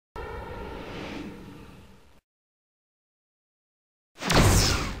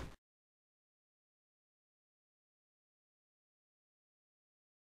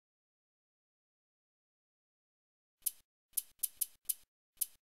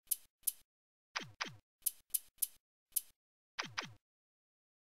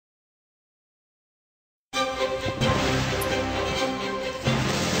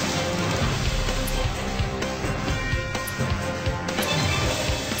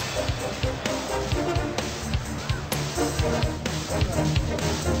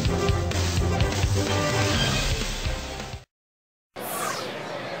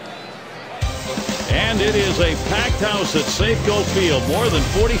house at Safeco Field. More than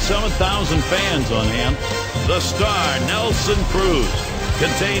 47,000 fans on hand. The star, Nelson Cruz.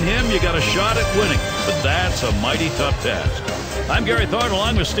 Contain him, you got a shot at winning. But that's a mighty tough task. I'm Gary Thornton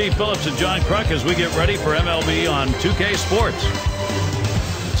along with Steve Phillips and John Kruk as we get ready for MLB on 2K Sports.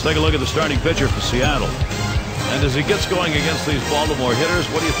 Let's take a look at the starting pitcher for Seattle. And as he gets going against these Baltimore hitters,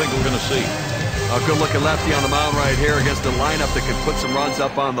 what do you think we're going to see? A good-looking lefty on the mound right here against a lineup that can put some runs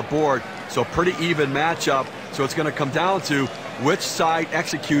up on the board. So pretty even matchup. So it's going to come down to which side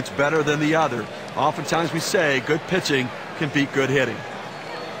executes better than the other. Oftentimes we say good pitching can beat good hitting.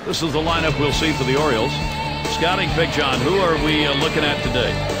 This is the lineup we'll see for the Orioles. Scouting pick, John. Who are we looking at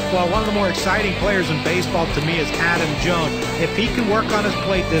today? Well, one of the more exciting players in baseball to me is Adam Jones. If he can work on his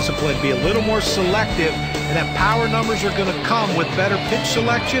plate discipline, be a little more selective, and that power numbers are going to come with better pitch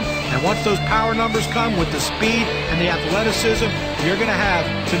selection. And once those power numbers come with the speed and the athleticism, you're going to have,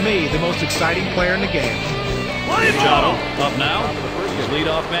 to me, the most exciting player in the game. Machado up now. He's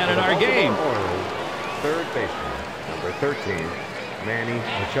leadoff man in our game. Third baseman, number 13, Manny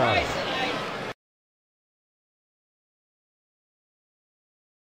Machado.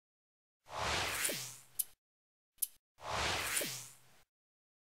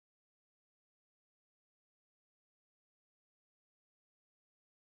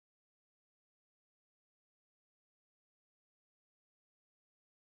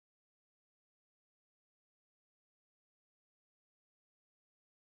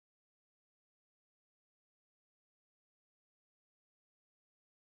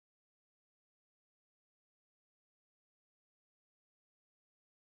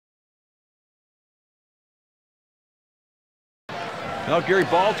 Now, Gary,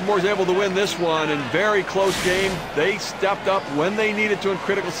 Baltimore's able to win this one in very close game. They stepped up when they needed to in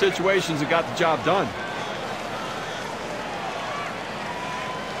critical situations and got the job done.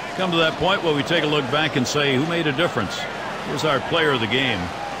 Come to that point where we take a look back and say who made a difference. Here's our player of the game.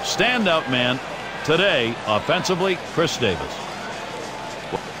 Standout man today, offensively, Chris Davis.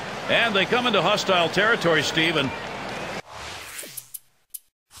 And they come into hostile territory, Steve, and